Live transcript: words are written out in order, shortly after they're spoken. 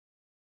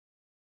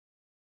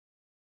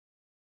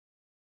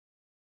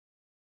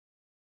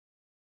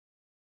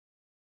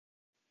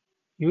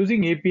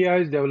Using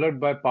APIs developed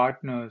by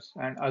partners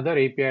and other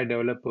API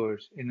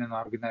developers in an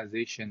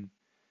organization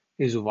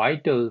is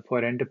vital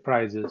for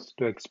enterprises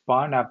to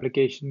expand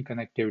application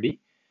connectivity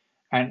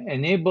and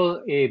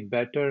enable a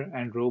better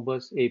and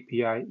robust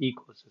API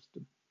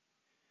ecosystem.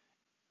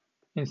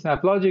 In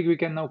SnapLogic, we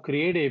can now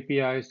create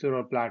APIs to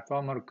our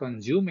platform or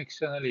consume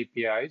external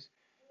APIs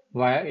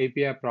via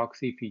API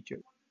proxy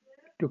feature.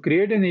 To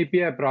create an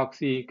API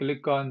proxy,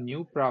 click on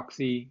New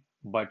Proxy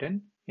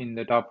button in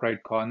the top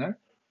right corner.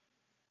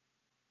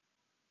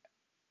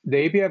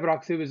 The API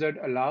proxy wizard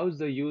allows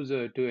the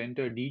user to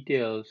enter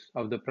details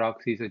of the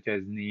proxy such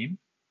as name,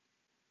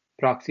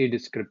 proxy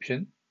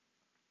description,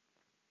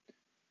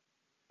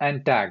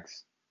 and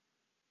tags.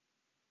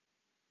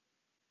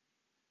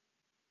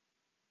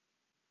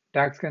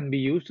 Tags can be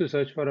used to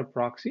search for a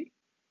proxy.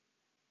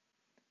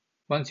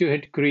 Once you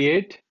hit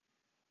create,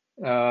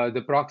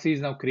 the proxy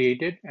is now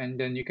created, and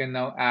then you can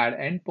now add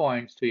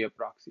endpoints to your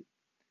proxy.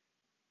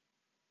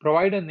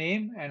 Provide a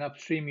name and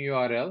upstream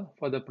URL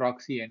for the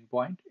proxy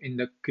endpoint in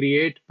the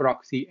Create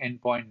Proxy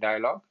Endpoint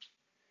dialog.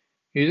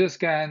 Users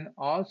can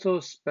also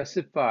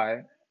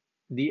specify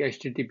the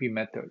HTTP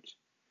methods.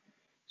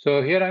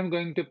 So here I'm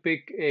going to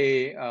pick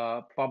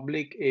a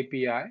public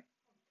API,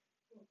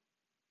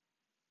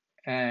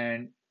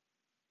 and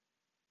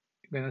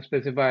I'm going to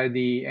specify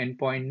the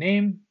endpoint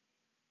name,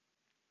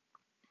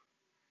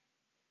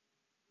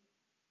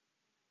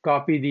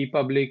 copy the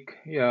public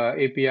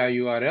API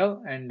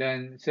URL, and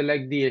then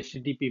select the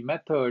HTTP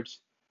methods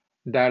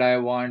that I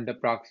want the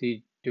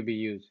proxy to be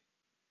used.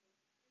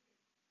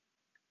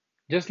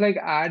 Just like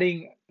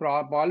adding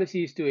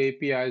policies to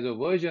APIs or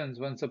versions,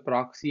 once a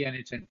proxy and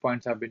its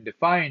endpoints have been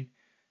defined,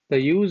 the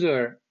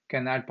user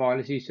can add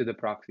policies to the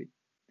proxy.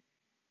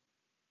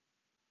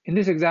 In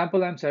this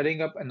example, I'm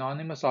setting up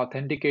anonymous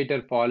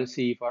authenticator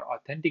policy for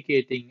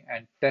authenticating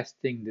and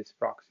testing this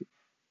proxy.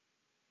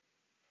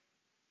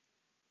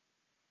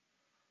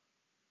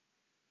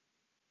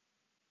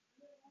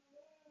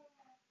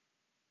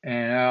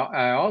 And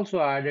I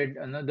also added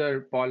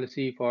another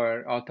policy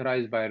for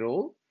authorized by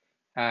role,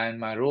 and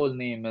my role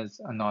name is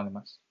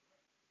anonymous.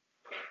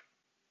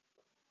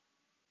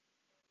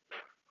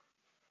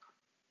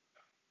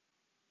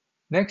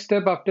 Next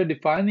step after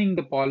defining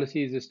the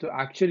policies is to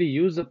actually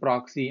use the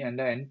proxy and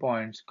the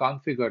endpoints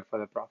configured for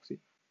the proxy.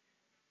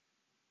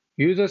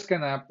 Users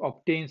can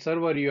obtain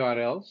server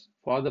URLs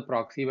for the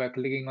proxy by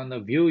clicking on the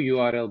View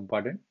URL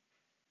button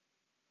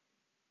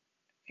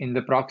in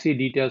the proxy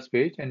details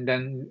page, and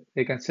then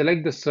they can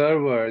select the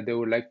server they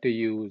would like to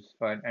use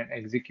and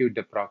execute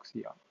the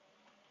proxy on.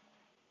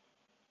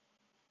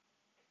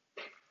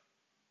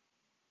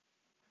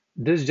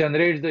 This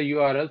generates the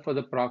URL for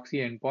the proxy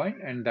endpoint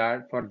and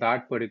that for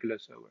that particular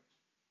server.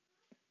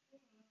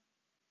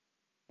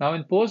 Now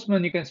in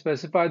Postman, you can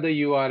specify the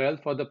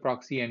URL for the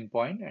proxy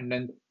endpoint and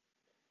then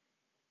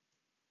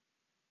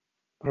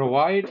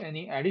provide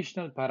any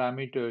additional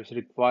parameters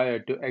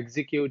required to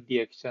execute the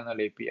external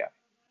API.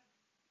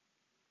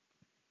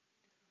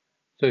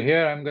 So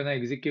here I'm going to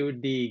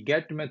execute the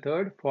get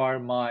method for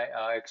my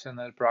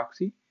external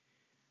proxy.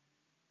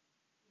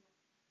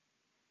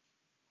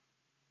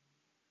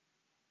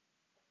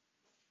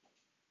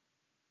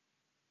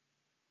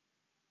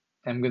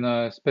 I'm going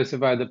to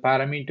specify the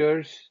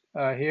parameters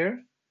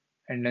here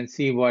and then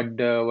see what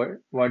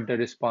the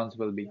response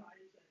will be.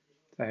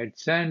 So I hit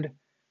send.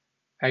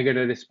 I get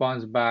a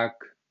response back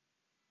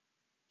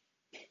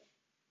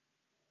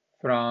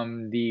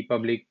from the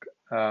public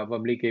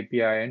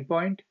API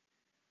endpoint,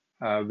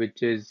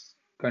 which is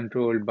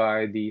controlled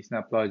by the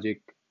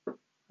SnapLogic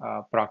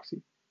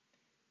proxy.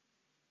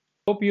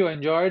 Hope you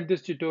enjoyed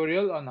this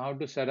tutorial on how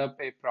to set up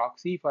a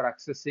proxy for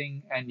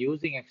accessing and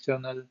using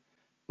external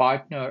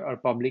partner or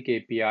public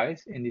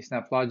APIs in the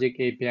SnapLogic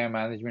API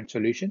management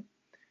solution.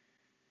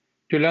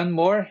 To learn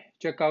more,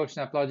 check out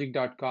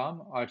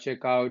snaplogic.com or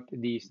check out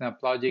the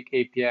SnapLogic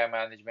API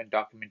management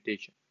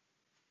documentation.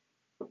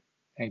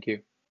 Thank you.